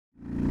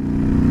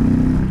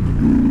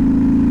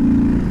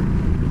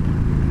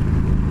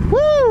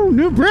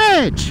new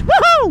bridge.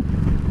 Woohoo!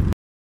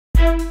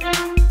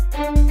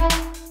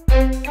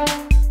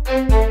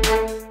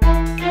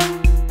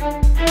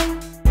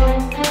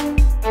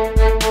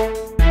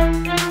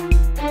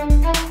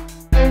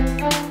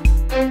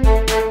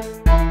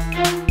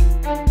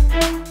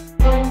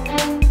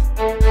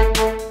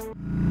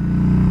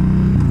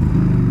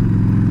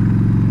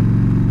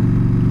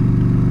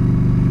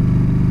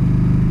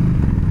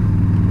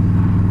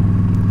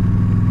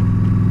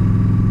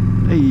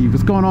 Hey,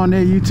 what's going on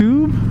there,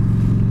 YouTube?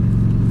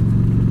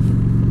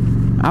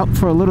 Out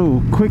for a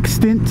little quick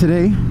stint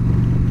today.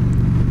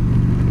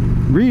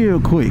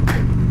 Real quick.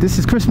 This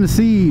is Christmas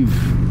Eve,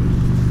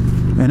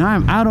 and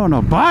I'm out on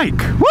a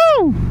bike.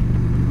 Woo!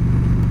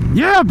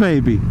 Yeah,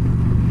 baby.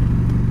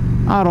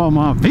 Out on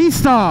my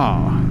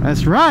VSTAR.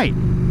 That's right.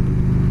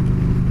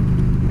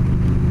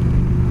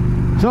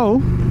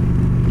 So,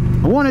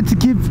 I wanted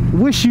to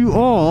wish you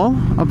all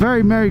a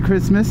very Merry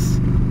Christmas,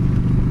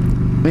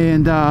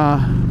 and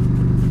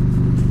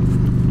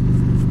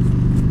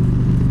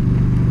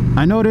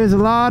I know there's a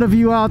lot of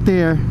you out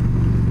there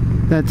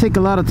that take a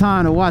lot of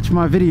time to watch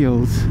my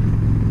videos,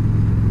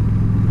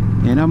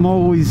 and I'm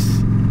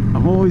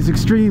always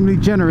extremely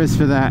generous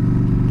for that.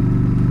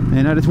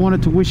 And I just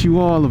wanted to wish you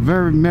all a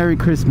very Merry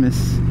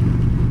Christmas,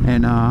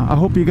 and I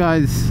hope you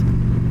guys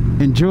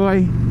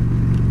enjoy.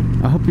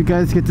 I hope you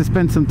guys get to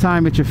spend some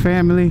time with your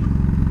family.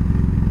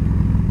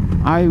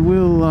 I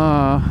will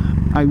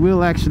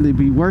actually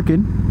be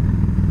working,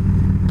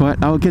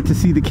 but I'll get to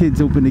see the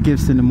kids open the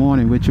gifts in the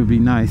morning, which will be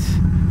nice.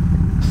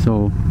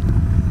 So,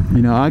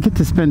 you know, I get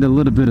to spend a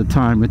little bit of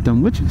time with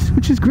them, which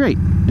is great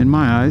in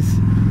my eyes.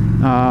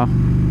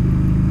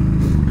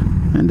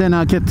 And then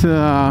I'll get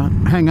to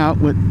hang out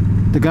with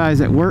the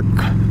guys at work.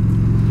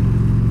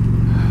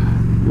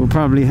 We'll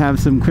probably have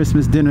some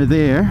Christmas dinner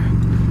there.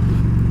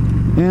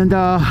 And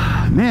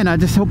man, I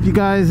just hope you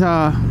guys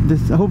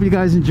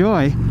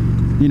enjoy.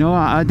 You know,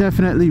 I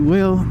definitely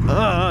will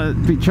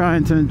be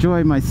trying to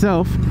enjoy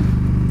myself.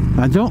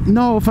 I don't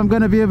know if I'm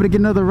gonna be able to get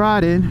another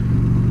ride in.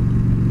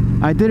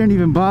 I didn't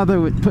even bother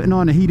with putting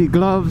on the heated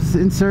gloves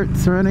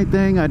inserts or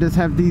anything. I just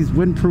have these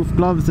windproof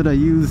gloves that I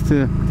use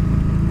to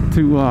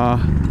do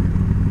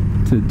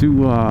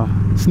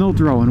snow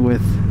throwing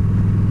with,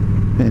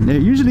 and they're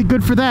usually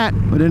good for that,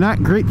 but they're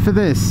not great for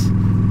this.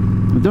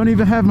 I don't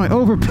even have my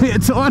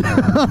overpants on.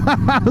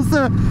 I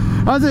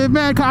was like,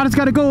 man, I just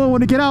gotta go. I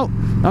want to get out.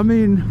 I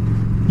mean,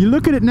 you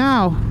look at it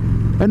now,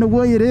 and the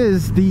way it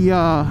is, the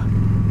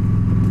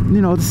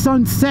you know, the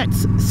sun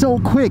sets so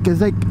quick.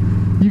 It's like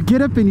you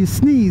get up and you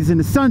sneeze and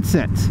the sun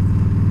sets.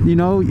 You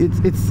know,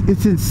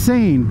 it's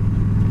insane.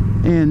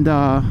 And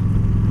I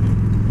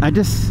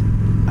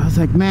was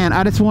like, man,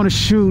 I just want to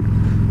shoot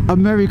a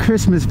Merry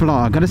Christmas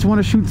vlog. I just want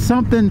to shoot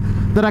something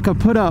that I could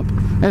put up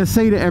and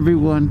say to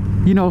everyone,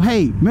 you know,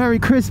 hey, Merry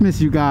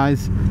Christmas, you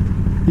guys.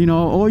 You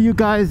know, all you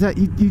guys that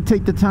you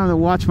take the time to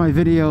watch my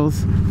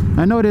videos.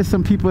 I know there's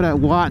some people that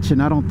watch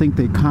and I don't think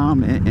they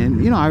comment,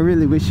 and you know, I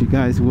really wish you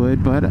guys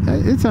would, but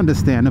it's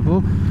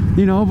understandable,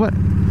 you know. But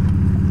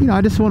you know,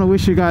 I just want to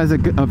wish you guys a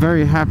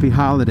very happy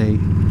holiday,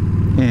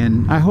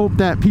 and I hope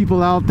that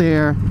people out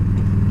there,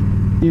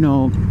 you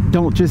know,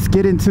 don't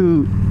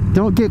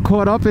get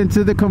caught up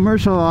into the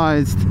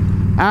commercialized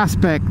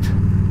aspect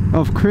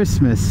of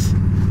Christmas.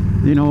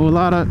 You know, a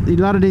lot of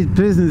these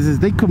businesses,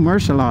 they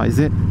commercialize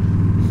it,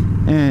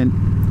 and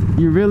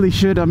you really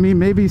should. I mean,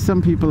 maybe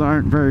some people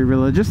aren't very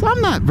religious.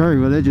 I'm not very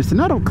religious,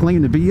 and I don't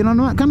claim to be. You know, I'm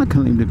not gonna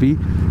claim to be,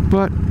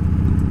 but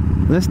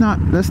let's not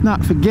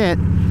forget,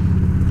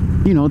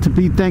 you know, to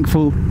be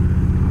thankful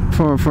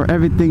for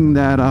everything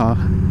that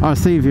our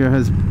Savior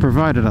has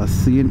provided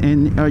us.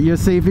 And your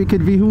Savior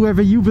could be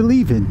whoever you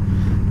believe in.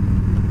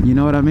 You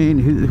know what I mean?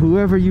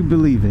 Whoever you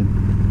believe in,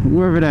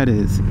 whoever that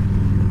is.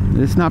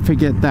 Let's not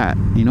forget that.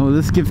 You know,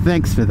 let's give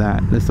thanks for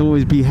that. Let's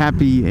always be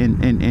happy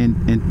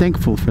and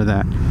thankful for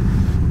that.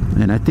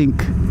 And I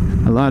think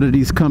a lot of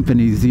these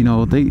companies, you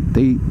know, they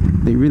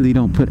really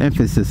don't put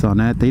emphasis on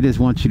that. They just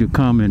want you to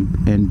come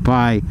and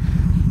buy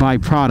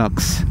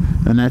products,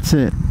 and that's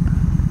it.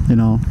 You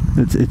know,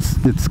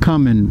 it's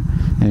come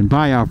and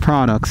buy our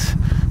products.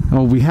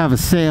 Oh, we have a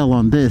sale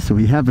on this, or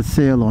we have a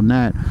sale on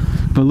that.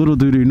 But little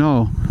do they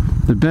know,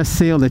 the best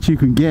sale that you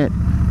can get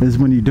is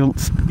when you don't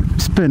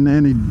spend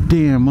any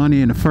damn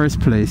money in the first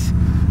place.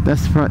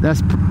 That's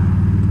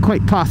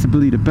quite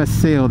possibly the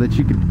best sale that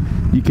you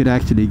could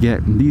actually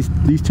get. And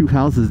these two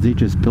houses, they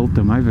just built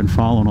them. I've been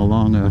following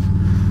along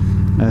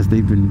as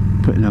they've been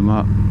putting them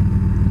up.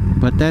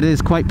 But that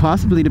is quite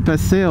possibly the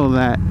best sale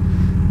that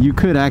you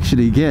could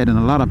actually get, and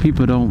a lot of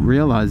people don't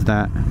realize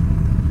that.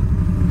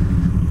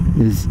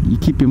 Is you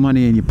keep your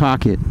money in your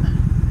pocket,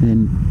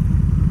 and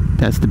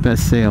that's the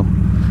best sale.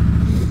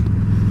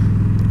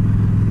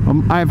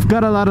 I've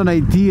got a lot of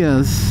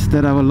ideas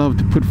that I would love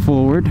to put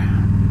forward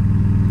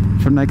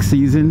for next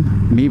season.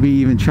 Maybe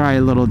even try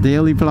a little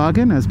daily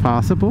vlogging as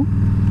possible.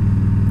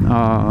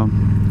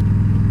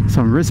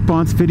 Some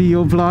response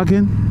video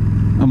vlogging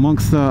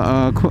amongst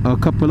a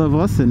couple of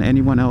us and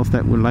anyone else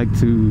that would like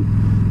to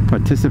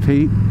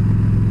participate.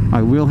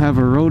 I will have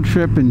a road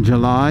trip in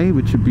July,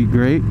 which would be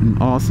great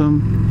and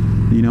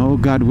awesome. You know,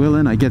 God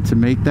willing, I get to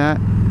make that.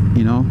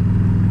 You know,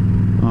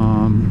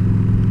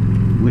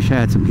 wish I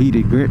had some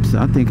heated grips.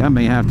 I think I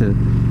may have to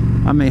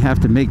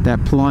make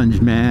that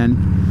plunge, man,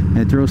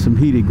 and throw some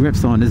heated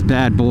grips on this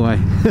bad boy.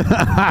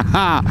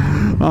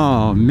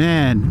 Oh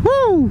man,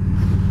 woo!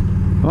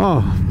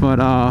 Oh, but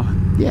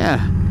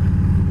yeah,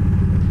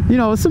 you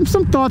know, some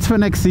thoughts for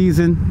next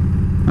season.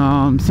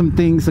 Some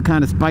things to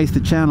kind of spice the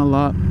channel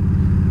up.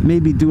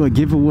 Maybe do a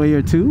giveaway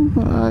or two,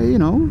 you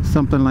know,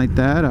 something like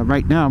that.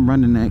 Right now I'm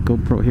running that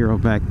GoPro Hero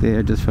back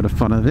there just for the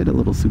fun of it, a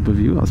little super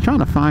view. I was trying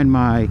to find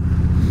my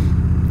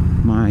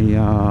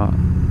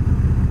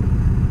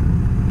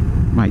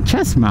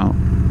chest mount.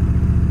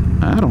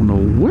 I don't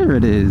know where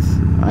it is.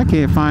 I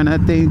can't find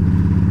that thing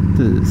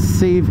to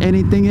save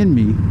anything in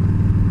me.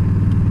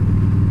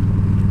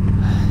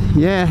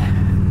 Yeah,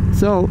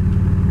 so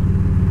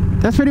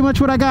that's pretty much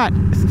what I got.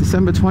 It's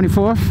December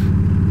 24th.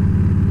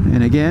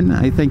 And again,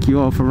 I thank you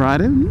all for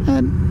riding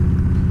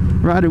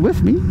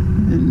with me,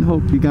 and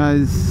hope you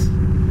guys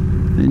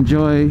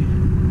enjoy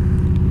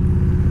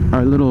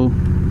our little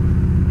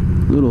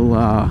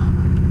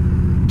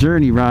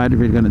journey ride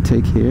we're gonna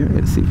take here.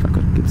 Let's see if I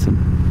could get some.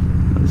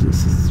 Let's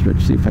just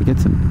stretch. See if I get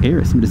some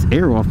of this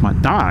air off my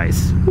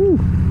thighs. Woo.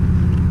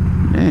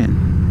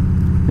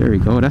 Man, there we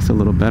go. That's a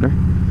little better.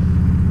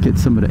 Get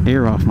some of the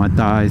air off my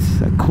thighs.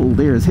 That cold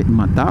air is hitting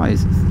my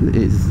thighs.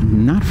 It's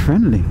not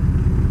friendly.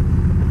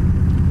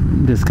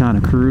 I'm just kind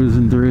of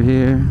cruising through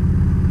here.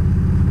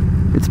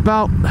 It's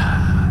about,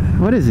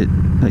 what is it,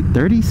 like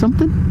 30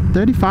 something,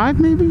 35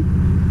 maybe.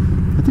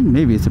 I think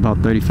maybe it's about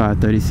 35,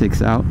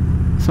 36 out,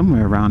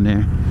 somewhere around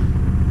there.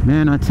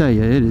 Man, I tell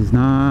you, it is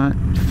not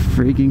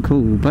freaking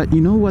cool. But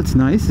you know what's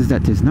nice is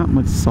that there's not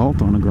much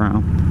salt on the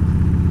ground.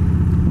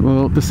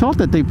 Well, the salt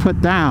that they put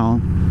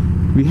down,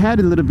 we had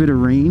a little bit of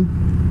rain.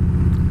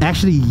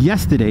 Actually,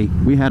 yesterday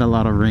we had a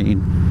lot of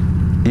rain,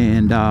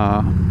 and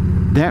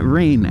that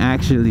rain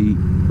actually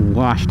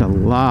washed a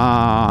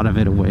lot of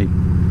it away.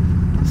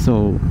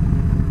 So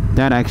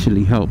that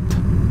actually helped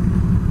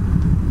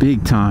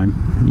big time,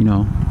 you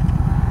know.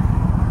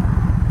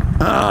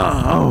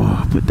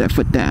 Oh, put that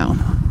foot down.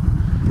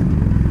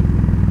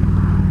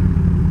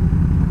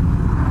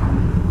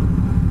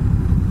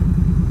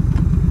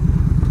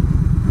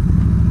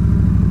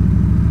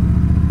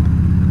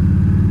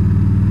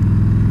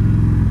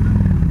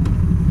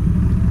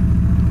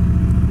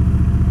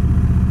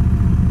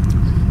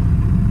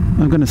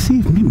 I'm gonna see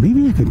if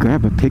maybe I could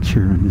grab a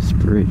picture on this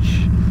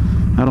bridge.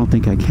 I don't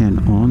think I can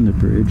on the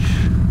bridge,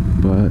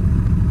 but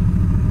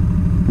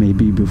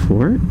maybe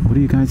before it. What do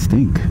you guys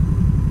think?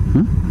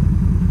 Huh?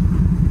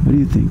 What do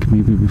you think?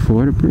 Maybe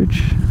before the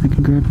bridge I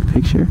can grab a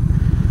picture?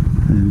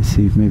 Let me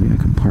see if maybe I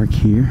can park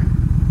here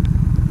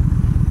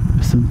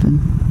or something.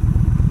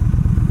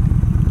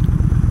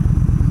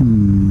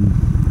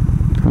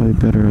 Probably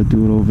better I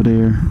do it over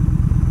there,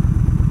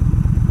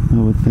 I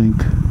would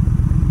think.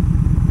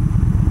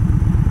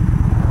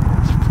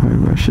 Probably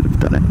where I should have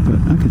done it, but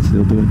I could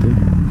still do it there.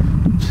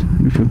 Oops,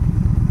 neutral.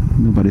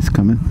 Nobody's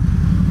coming.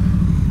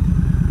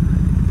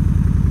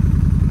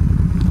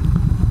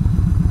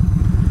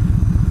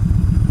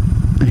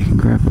 I can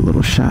grab a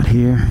little shot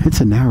here.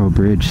 It's a narrow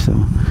bridge,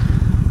 so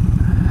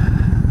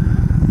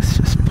let's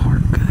just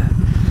park.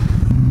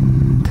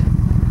 And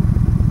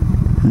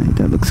I think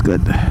that looks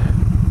good.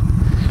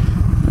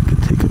 I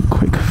could take a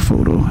quick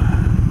photo.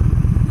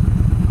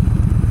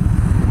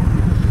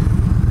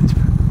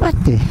 What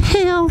the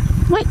hell?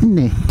 What in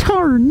the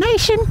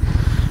tarnation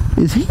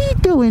is he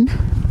doing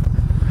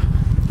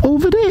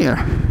over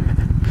there?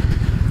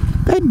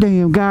 That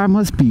damn guy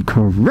must be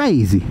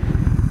crazy.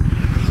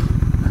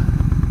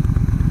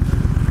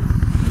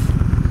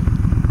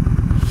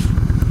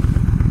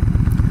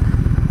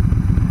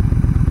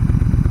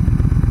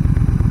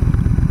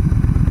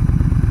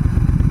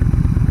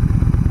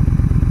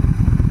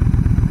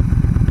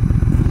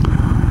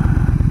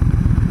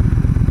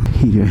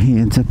 Heat your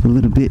hands up a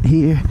little bit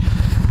here.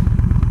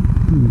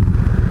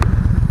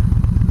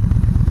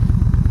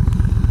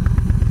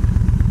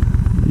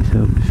 Just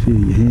help to feel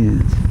your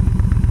hands.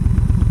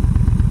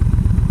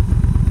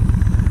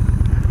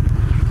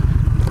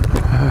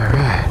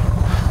 Alright.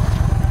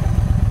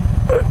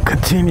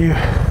 Continue.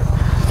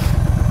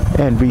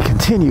 And we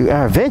continue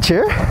our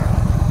adventure.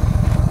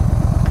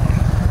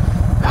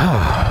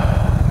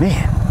 Oh,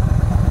 man.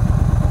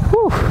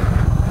 Whew.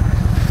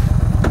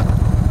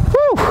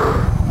 Whew.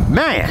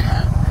 Man.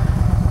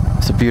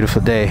 It's a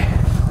beautiful day.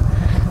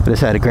 I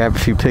just had to grab a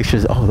few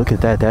pictures. Oh, look at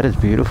that. That is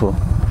beautiful.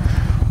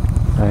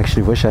 I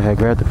actually wish I had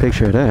grabbed a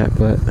picture of that,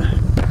 but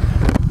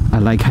I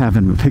like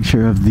having a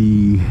picture of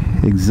the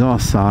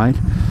exhaust side.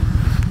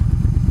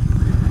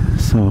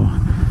 So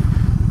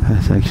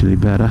that's actually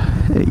better.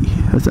 Hey,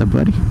 what's up,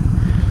 buddy?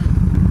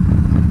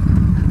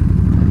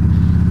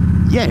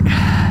 Yeah.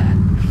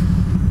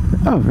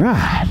 All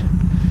right.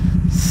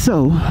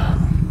 So,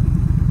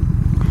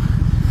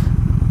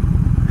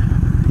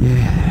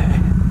 yeah.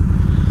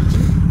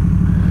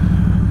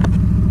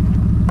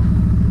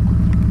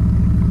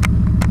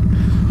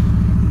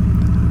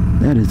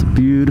 That is a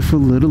beautiful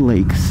little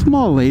lake.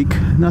 Small lake,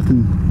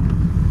 nothing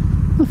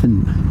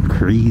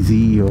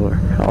crazy or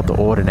out the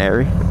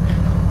ordinary.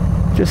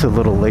 Just a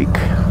little lake.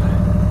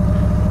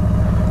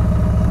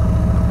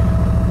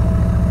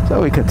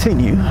 So we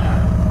continue.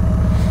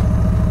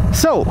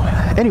 So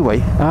anyway,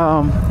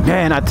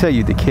 man, I tell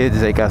you, the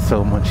kids, they got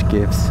so much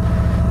gifts.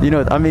 You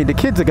know, I mean, the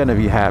kids are gonna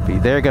be happy.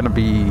 They're gonna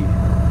be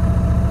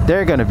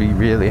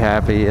really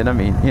happy. And I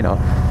mean, you know,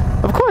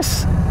 of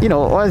course, you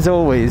know, as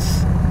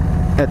always,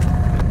 at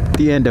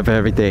the end of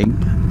everything,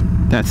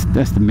 that's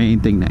the main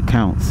thing that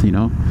counts, you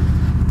know,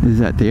 is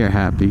that they're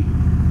happy.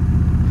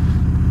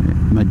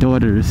 My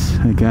daughters,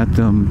 I got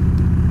them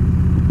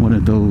one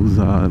of those,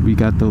 we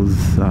got those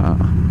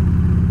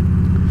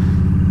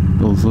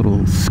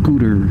little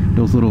scooter,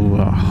 those little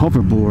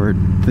hoverboard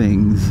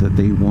things that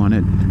they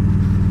wanted.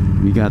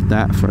 We got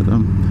that for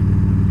them.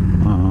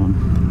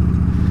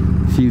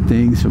 A few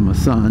things for my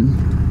son,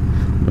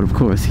 but of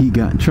course he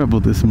got in trouble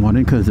this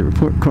morning because the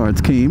report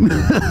cards came.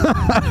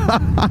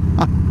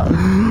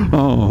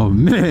 Oh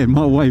man,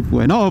 my wife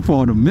went off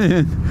on him,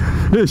 man.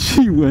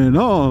 She went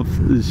off.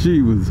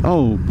 She was,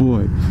 oh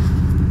boy,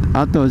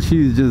 I thought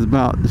she was just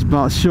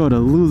about short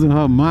of losing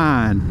her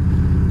mind.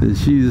 And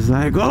she was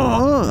like,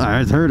 oh,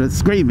 I heard her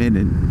screaming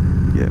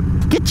and, yeah,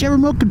 get your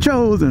remote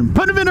controls and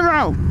put them in the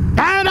road.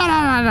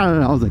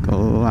 I was like,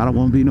 oh, I don't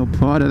want to be no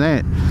part of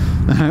that.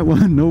 I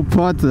want no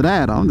parts of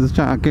that. I'm just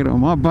trying to get on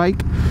my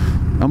bike.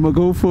 I'm gonna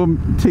go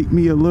take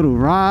me a little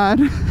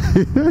ride.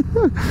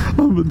 I'm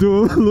gonna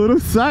do a little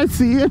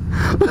sightseeing.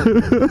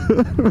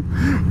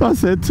 I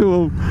said to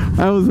him,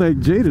 I was like,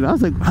 Jaden, I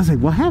was like,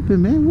 what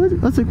happened, man?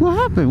 I was like, what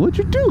happened? What'd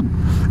you do?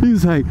 He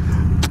was like,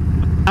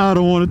 I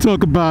don't want to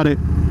talk about it.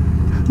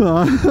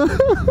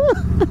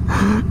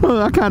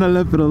 I kind of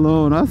left it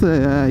alone. I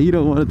said, you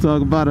don't want to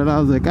talk about it. I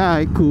was like, all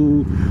right,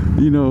 cool.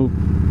 You know,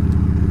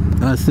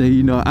 I say,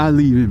 you know, I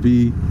leave it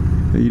be.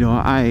 You know,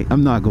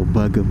 I'm not gonna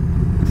bug him.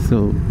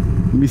 So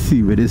let me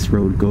see where this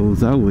road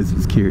goes. I always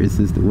was curious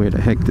as to where the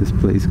heck this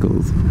place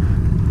goes.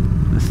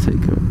 Let's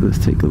take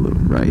a little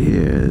right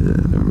here.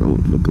 The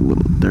road look a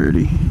little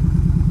dirty.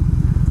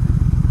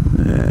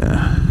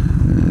 Yeah,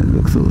 it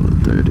looks a little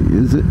dirty.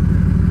 Is it?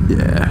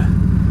 Yeah,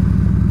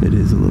 it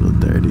is a little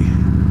dirty.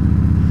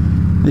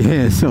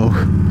 Yeah, so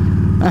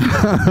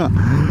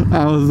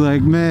I was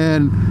like,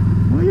 man,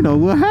 well, you know,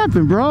 what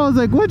happened, bro? I was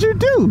like, what'd you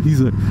do? He's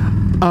like,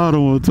 I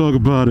don't want to talk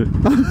about it.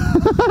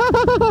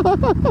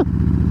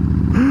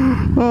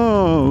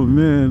 Oh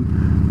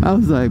man, I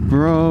was like,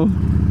 bro,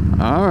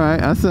 all right.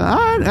 I said, all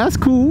right, that's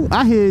cool.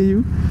 I hear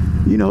you.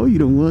 You know, you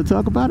don't want to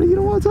talk about it. You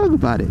don't want to talk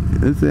about it.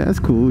 That's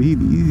cool.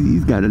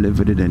 He's got to live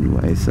with it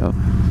anyway. So,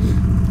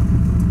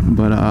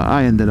 but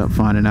I ended up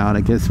finding out,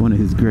 I guess one of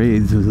his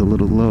grades was a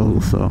little low,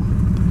 so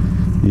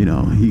you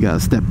know, he got to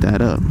step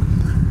that up.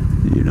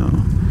 You know,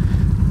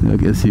 I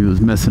guess he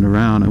was messing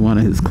around in one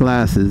of his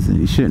classes, and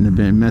he shouldn't have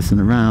been messing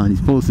around. He's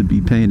supposed to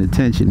be paying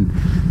attention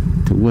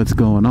to what's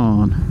going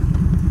on,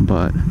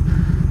 but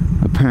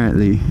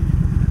apparently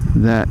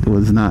that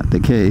was not the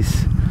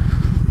case.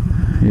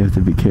 You have to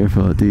be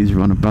careful at these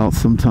runabouts.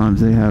 Sometimes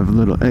they have a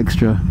little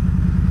extra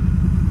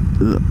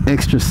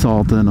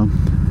salt in them.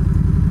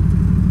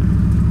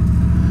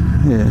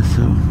 Yeah,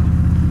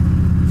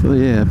 so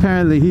yeah,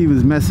 apparently he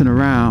was messing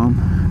around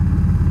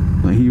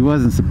when he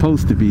wasn't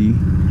supposed to be.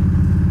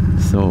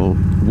 So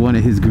one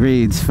of his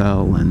grades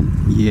fell, and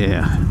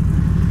yeah,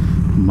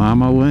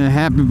 Mama wasn't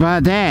happy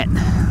about that.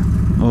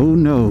 Oh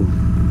no.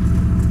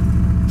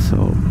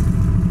 So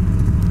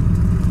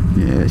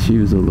yeah, she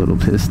was a little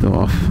pissed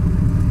off.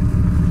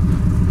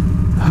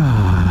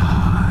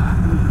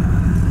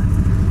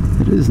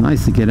 It is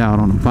nice to get out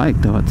on a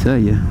bike though, I tell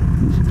you.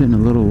 It's been a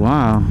little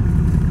while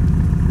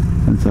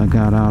since I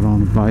got out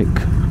on a bike.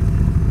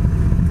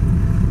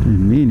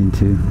 Been meaning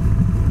to.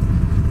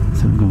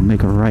 So I'm gonna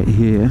make a right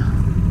here.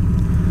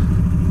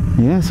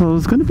 Yeah, so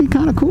it's gonna be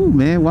kind of cool,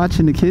 man,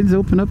 watching the kids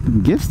open up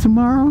gifts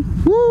tomorrow.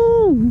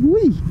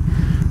 Woo-wee!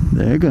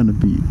 They're gonna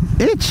be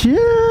itching.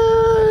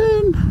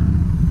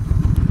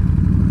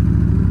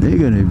 They're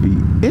gonna be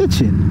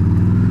itching.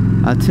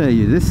 I tell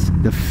you,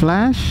 the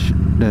flash,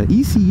 the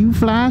ECU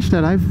flash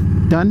that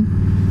I've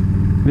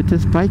done with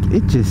this bike,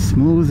 it just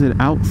smooths it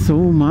out so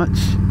much.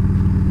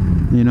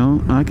 You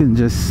know, I can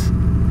just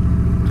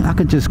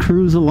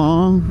cruise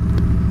along.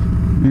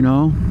 You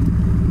know,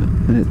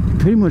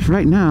 pretty much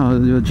right now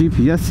your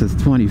GPS says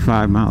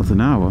 25 miles an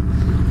hour.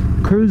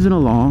 Cruising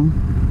along,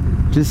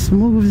 just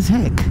smooth as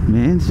heck,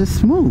 man. It's just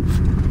smooth.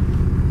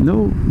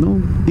 No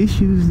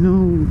issues,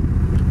 no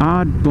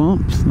odd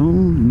bumps, no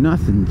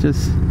nothing.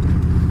 It's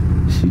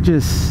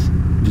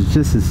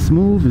just as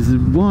smooth as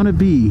it wanna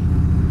be.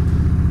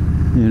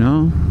 You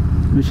know,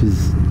 which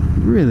is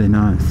really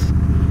nice.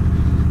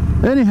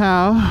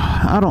 Anyhow,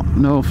 I don't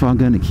know if I'm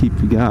gonna keep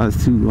you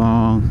guys too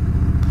long.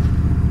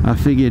 I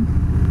figured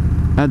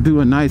I'd do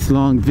a nice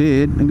long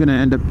vid. I'm gonna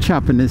end up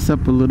chopping this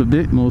up a little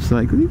bit, most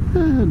likely,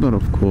 but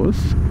of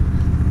course.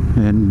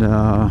 And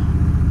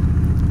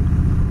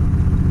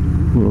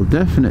we'll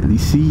definitely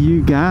see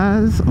you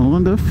guys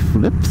on the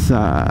flip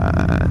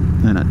side.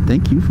 And I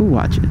thank you for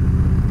watching.